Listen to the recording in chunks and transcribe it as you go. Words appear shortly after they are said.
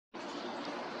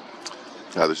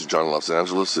Hi, this is John in Los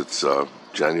Angeles. It's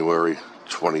January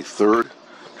 23rd,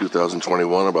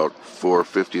 2021, about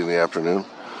 4:50 in the afternoon.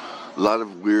 A lot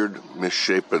of weird,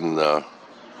 misshapen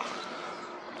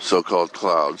so-called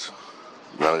clouds.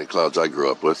 Not any clouds I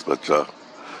grew up with, but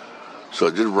so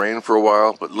it did rain for a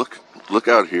while. But look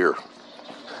out here.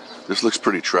 This looks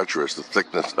pretty treacherous. The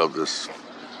thickness of this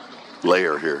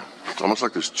layer here. It's almost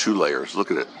like there's two layers. Look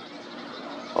at it.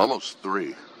 Almost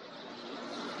three.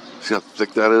 See how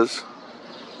thick that is?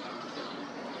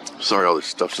 Sorry, all this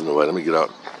stuff's in the way. Let me get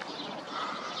out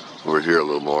over here a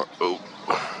little more. Oh,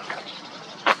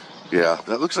 yeah,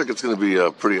 that looks like it's going to be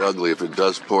pretty ugly if it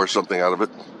does pour something out of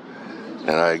it.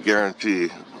 And I guarantee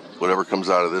whatever comes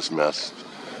out of this mess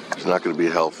is not going to be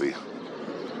healthy.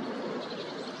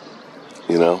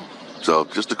 You know? So,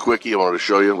 just a quickie. I wanted to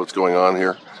show you what's going on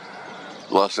here.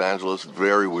 Los Angeles,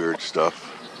 very weird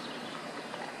stuff.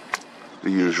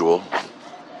 The usual.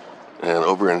 And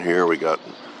over in here we got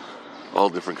all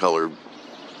different colored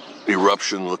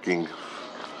eruption looking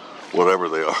whatever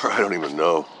they are. I don't even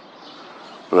know,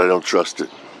 but I don't trust it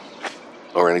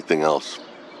or anything else.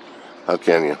 How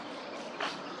can you?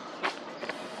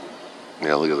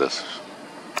 Yeah, look at this.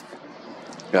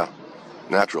 Yeah,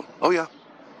 natural. Oh yeah.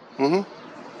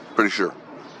 Pretty sure.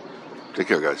 Take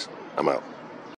care, guys. I'm out.